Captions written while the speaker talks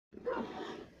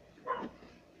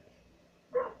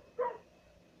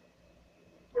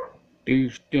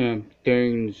These damn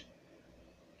things.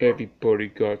 Everybody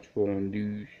got one of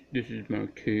these. This is my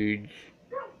cage.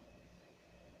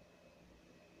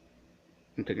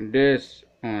 I'm taking this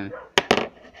on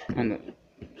the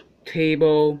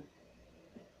table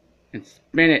and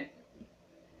spin it.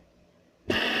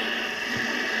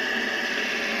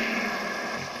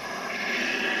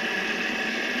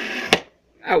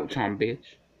 Out, Tom,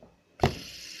 bitch.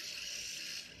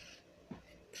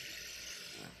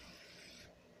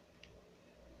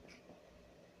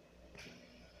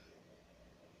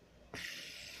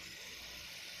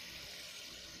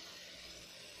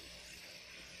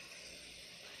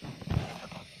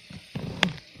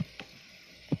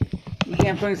 You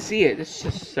can't fucking see it. This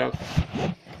just sucks.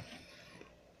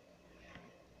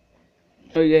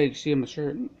 Oh yeah, you can see on my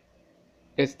shirt.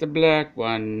 It's the black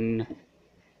one.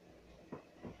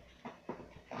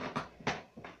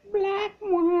 Black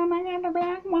one. I got the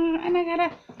black one, and I got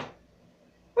a.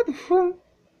 What the fuck?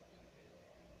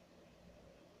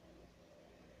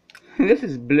 This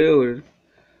is blue.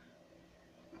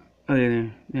 Oh yeah,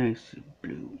 nice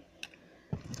blue.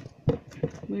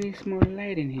 We need some more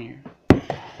light in here.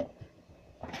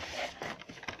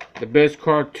 The best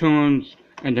cartoons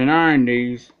in the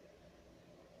 90s.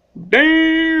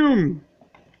 Damn!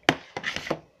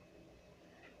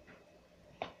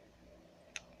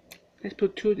 Let's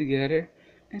put two together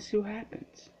and see what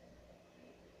happens.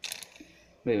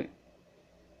 Wait.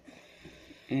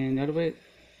 And the other way.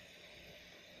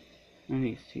 Let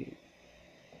me see it.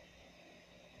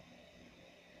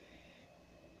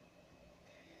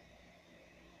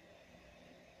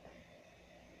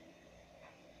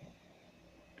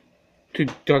 Too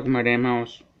dark in my damn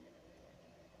house.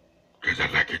 'Cause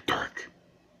I like it dark.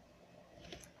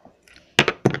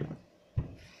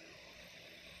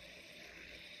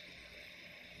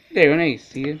 There, now you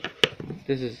see it.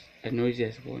 This is a noisy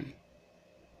ass one.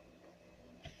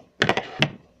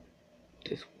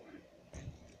 This one.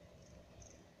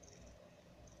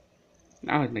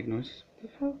 Now it make noises. What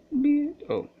the fuck be it?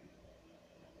 Oh.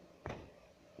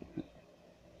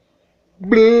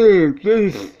 Bleh,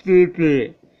 this is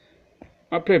stupid.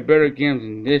 I play better games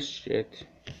than this shit.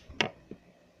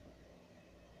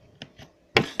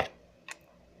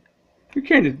 You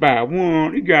can't just buy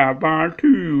one, you gotta buy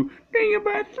two, then you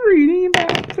buy three, then you buy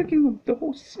freaking the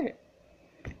whole set.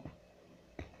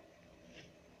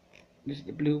 This is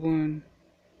the blue one.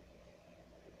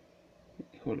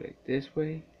 Hold it like this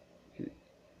way.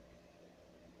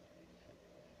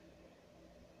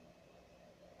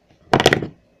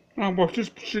 I watched this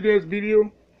shit ass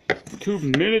video. 2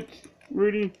 minutes,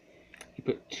 really. You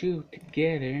put two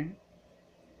together.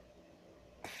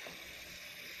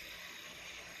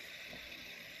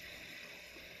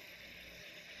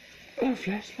 Oh,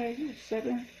 flashlight,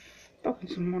 7. Fucking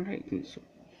some more light than some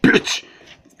bitch.